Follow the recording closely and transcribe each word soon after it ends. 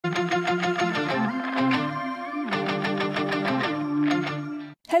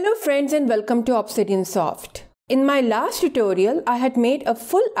friends and welcome to Obsidian Soft. In my last tutorial, I had made a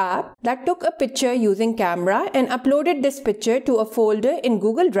full app that took a picture using camera and uploaded this picture to a folder in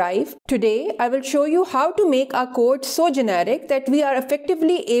Google Drive. Today, I will show you how to make our code so generic that we are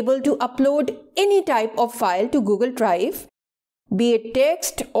effectively able to upload any type of file to Google Drive, be it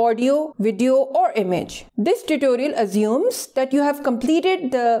text, audio, video, or image. This tutorial assumes that you have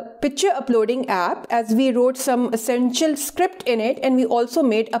completed the picture uploading app, as we wrote some essential script in it and we also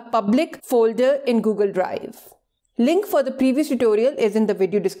made a public folder in Google Drive. Link for the previous tutorial is in the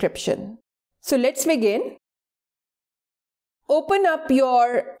video description. So let's begin. Open up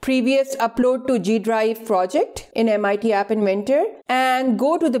your previous upload to G Drive project in MIT App Inventor and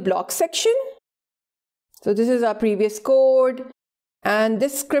go to the block section. So this is our previous code. And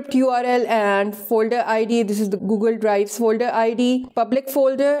this script URL and folder ID, this is the Google Drive's folder ID, public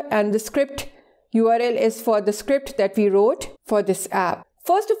folder, and the script URL is for the script that we wrote for this app.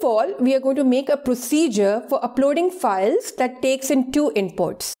 First of all, we are going to make a procedure for uploading files that takes in two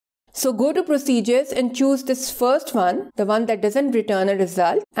inputs. So go to procedures and choose this first one, the one that doesn't return a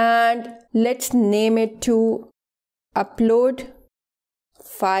result, and let's name it to upload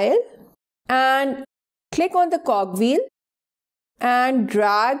file, and click on the cogwheel and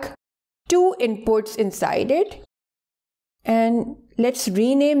drag two inputs inside it, and let's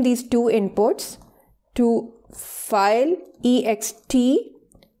rename these two inputs to file ext,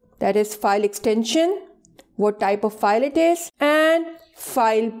 that is file extension, what type of file it is, and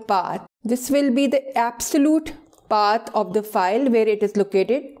file path. This will be the absolute path of the file where it is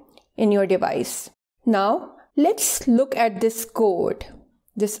located in your device. Now let's look at this code,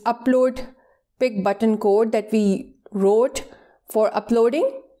 this upload pick button code that we wrote for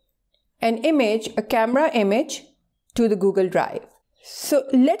uploading an image, a camera image, to the Google Drive. So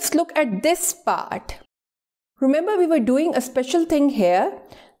let's look at this part. Remember, we were doing a special thing here,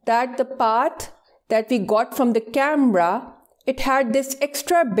 that the path that we got from the camera, it had this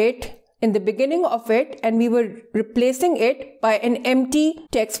extra bit in the beginning of it and we were replacing it by an empty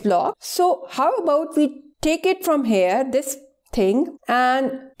text block. So how about we take it from here, this thing,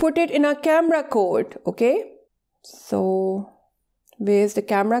 and put it in our camera code, okay? So where's the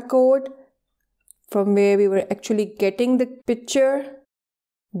camera code? From where we were actually getting the picture?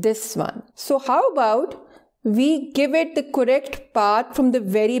 This one. So how about we give it the correct path from the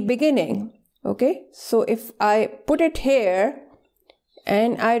very beginning? Okay, so if I put it here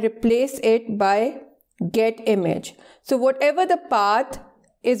and I replace it by get image. So whatever the path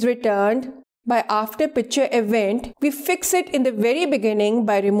is returned by after picture event, we fix it in the very beginning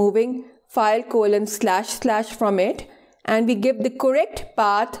by removing file : / from it, and we give the correct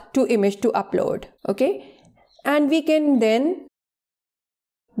path to image to upload. Okay, and we can then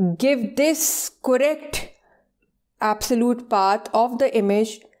give this correct absolute path of the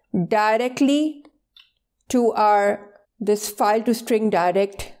image directly to our this file to string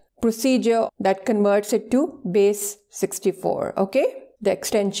direct procedure that converts it to base 64. Okay, the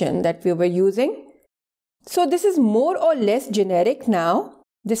extension that we were using. So this is more or less generic now,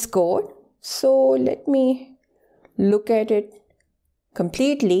 this code. So let me look at it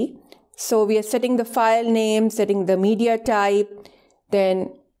completely. So we are setting the file name, setting the media type,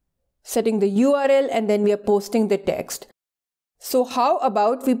 then setting the URL, and then we are posting the text. So how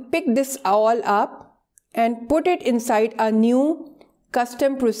about we pick this all up and put it inside a new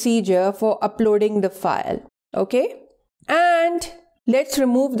custom procedure for uploading the file. Okay, and let's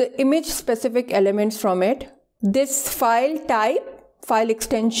remove the image specific elements from it, this file type, file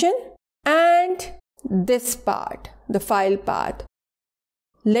extension, and this part, the file path.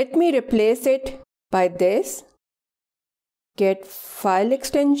 Let me replace it by this, get file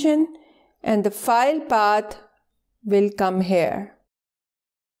extension, and the file path will come here.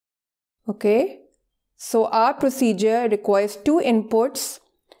 Okay, so our procedure requires two inputs,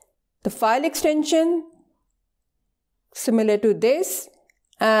 the file extension similar to this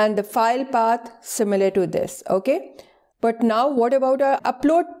and the file path similar to this. Okay, but now what about our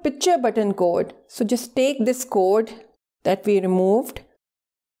upload picture button code? So just take this code that we removed,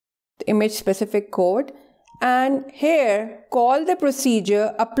 the image specific code, and here call the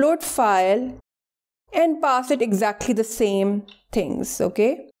procedure upload file and pass it exactly the same things.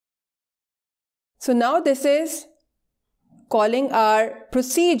 Okay, so now this is calling our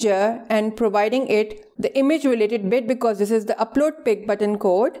procedure and providing it the image related bit, because this is the upload pick button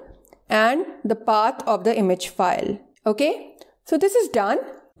code and the path of the image file. Okay, so this is done,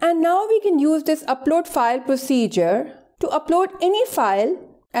 and now we can use this upload file procedure to upload any file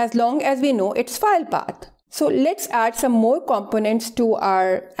as long as we know its file path. So let's add some more components to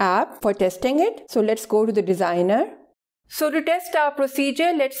our app for testing it. So let's go to the designer. So to test our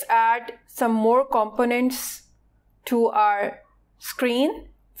procedure, let's add some more components to our screen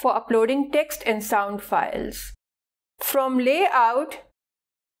for uploading text and sound files. From layout,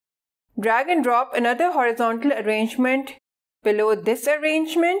 drag and drop another horizontal arrangement below this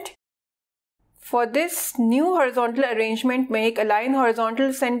arrangement. For this new horizontal arrangement, make align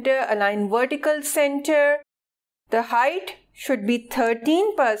horizontal center, align vertical center. The height should be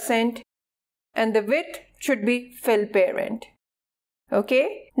 13% and the width should be fill parent.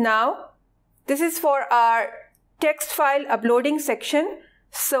 Okay, now this is for our text file uploading section.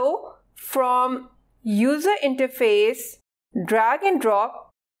 So from user interface, drag and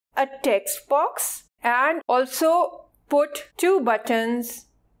drop a text box and also put two buttons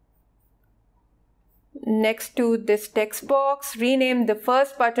next to this text box. Rename the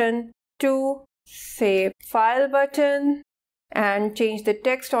first button to Save File button and change the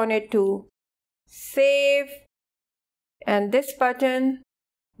text on it to Save. And this button,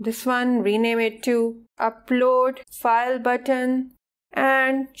 this one, rename it to Upload File button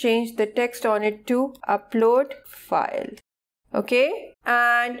and change the text on it to Upload File. Okay,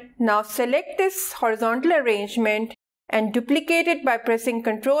 and now select this horizontal arrangement and duplicate it by pressing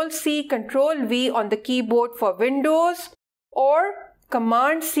Ctrl+C, Ctrl+V on the keyboard for Windows or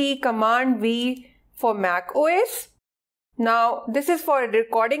Command+C, Command+V for Mac OS. Now this is for a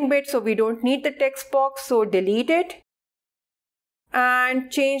recording bit, so we don't need the text box, so delete it.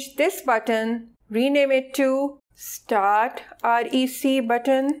 And change this button, rename it to Start REC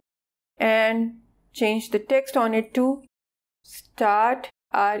button and change the text on it to Start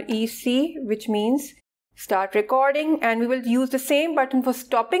REC, which means start recording, and we will use the same button for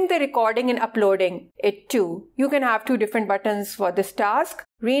stopping the recording and uploading it too. You can have two different buttons for this task.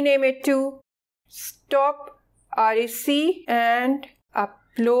 Rename it to Stop REC and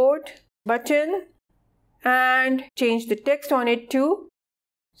Upload button and change the text on it to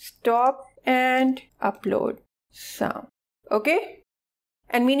Stop and Upload Sound. Okay,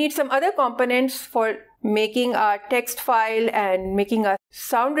 and we need some other components for making our text file and making our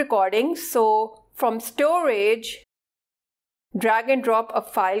sound recording. So from storage, drag and drop a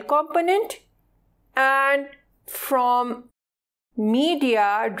file component, and from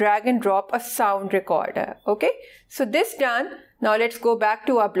media, drag and drop a sound recorder. Okay, so this done. Now let's go back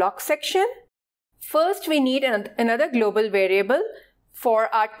to our block section. First, we need another global variable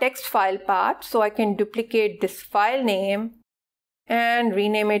for our text file path. So I can duplicate this file name and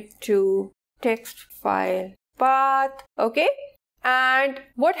rename it to text file path. Okay, and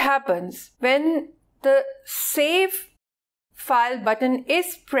what happens when the save file button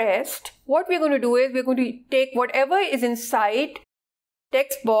is pressed? What we're going to do is we're going to take whatever is inside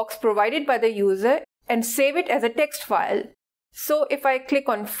text box provided by the user and save it as a text file. So if I click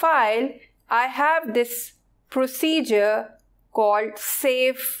on file, I have this procedure called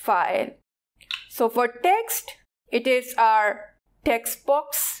save file. So for text, it is our text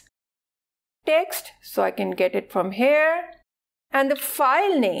box text, so I can get it from here, and the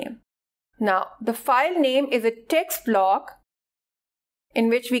file name. Now the file name is a text block in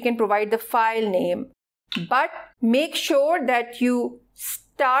which we can provide the file name, but make sure that you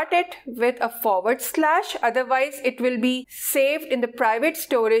start it with a /, otherwise it will be saved in the private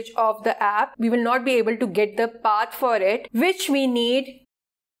storage of the app. We will not be able to get the path for it, which we need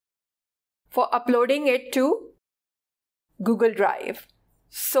for uploading it to Google Drive.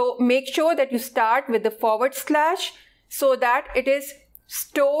 So make sure that you start with the / so that it is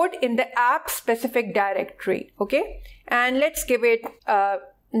stored in the app specific directory. Okay, and let's give it a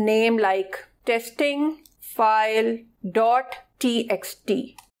name like testing file.txt.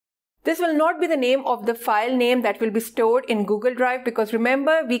 This will not be the name of the file name that will be stored in Google Drive, because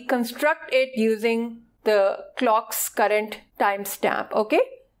remember, we construct it using the clock's current timestamp. Okay,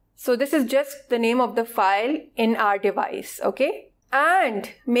 so this is just the name of the file in our device. Okay,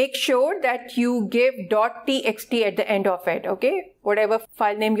 and make sure that you give .txt at the end of it. Okay, whatever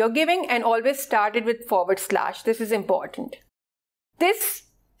file name you're giving, and always start it with /. This is important. This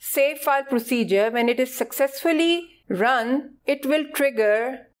save file procedure, when it is successfully run, it will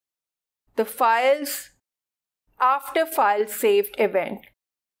trigger the files after file saved event.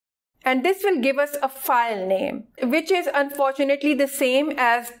 And this will give us a file name, which is unfortunately the same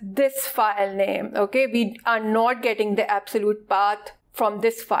as this file name. Okay, we are not getting the absolute path from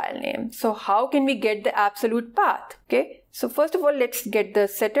this file name. So how can we get the absolute path? Okay, so first of all, let's get the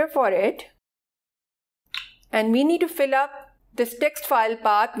setter for it. And we need to fill up this text file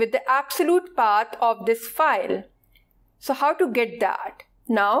path with the absolute path of this file. So how to get that?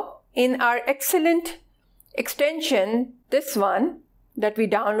 Now, in our excellent extension, this one that we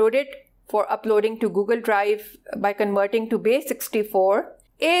downloaded for uploading to Google Drive by converting to base64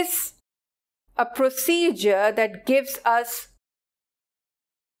 is a procedure that gives us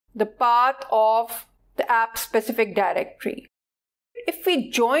the path of the app specific directory. If we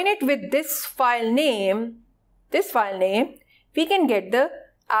join it with this file name, we can get the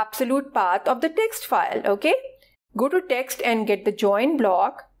absolute path of the text file. Okay, go to text and get the join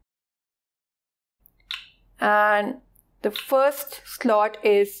block, and the first slot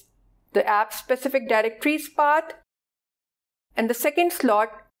is the app specific directories path, and the second slot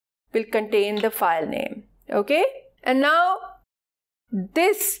will contain the file name. Okay, and now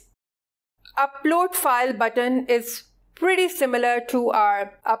this upload file button is pretty similar to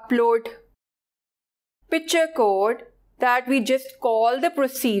our upload picture code that we just call the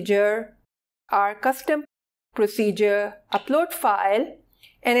procedure, our custom procedure upload file,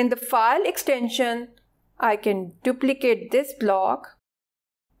 and in the file extension I can duplicate this block,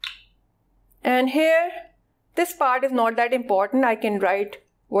 and here this part is not that important. I can write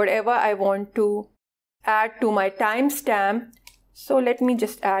whatever I want to add to my timestamp, so let me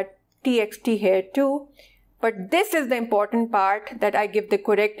just add txt here too, but this is the important part that I give the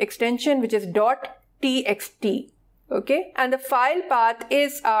correct extension, which is .txt. Okay, and the file path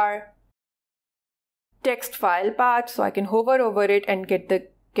is our text file path, so I can hover over it and get the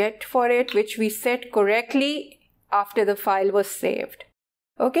get for it, which we set correctly after the file was saved.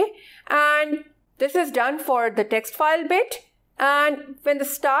 Okay, and this is done for the text file bit, and when the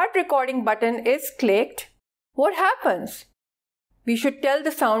start recording button is clicked, what happens? We should tell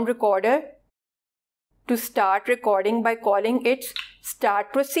the sound recorder to start recording by calling its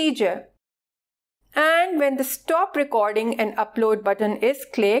start procedure. And when the stop recording and upload button is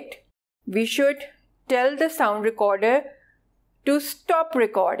clicked, we should tell the sound recorder to stop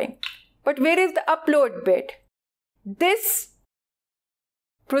recording. But where is the upload bit? This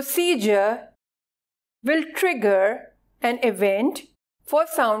procedure will trigger an event for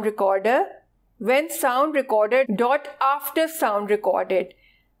sound recorder when sound recorder dot after sound recorded.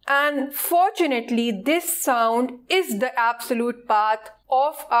 And fortunately, this sound is the absolute path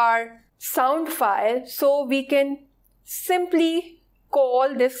of our sound file, so we can simply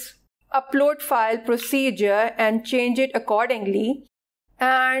call this upload file procedure and change it accordingly,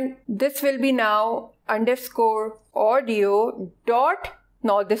 and this will be now underscore audio dot,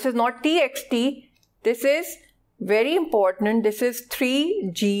 now this is not txt, this is very important, this is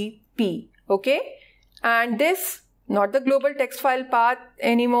 3gp. Okay, and this not the global text file path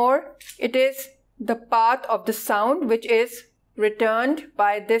anymore, it is the path of the sound which is returned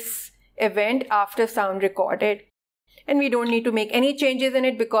by this event after sound recorded, and we don't need to make any changes in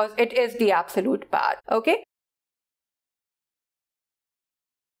it because it is the absolute path. Okay,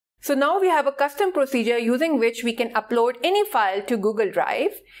 so now we have a custom procedure using which we can upload any file to Google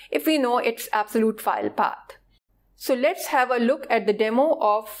Drive if we know its absolute file path. So let's have a look at the demo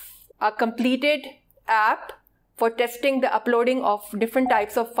of a completed app for testing the uploading of different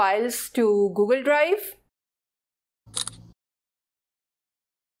types of files to Google Drive.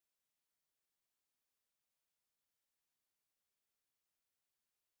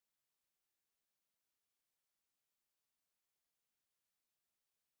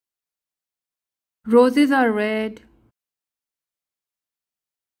 Roses are red.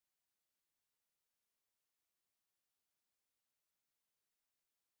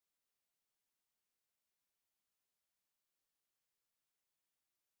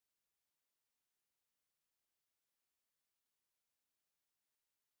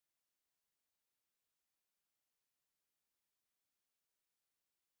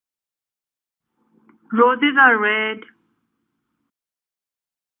 Roses are red.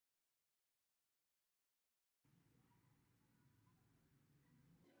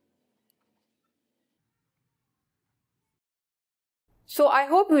 So I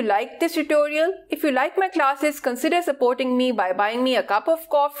hope you liked this tutorial. If you like my classes, consider supporting me by buying me a cup of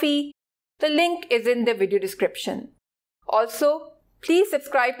coffee. The link is in the video description. Also, please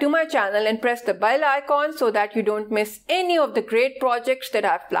subscribe to my channel and press the bell icon so that you don't miss any of the great projects that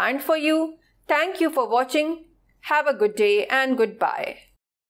I've planned for you. Thank you for watching. Have a good day and goodbye.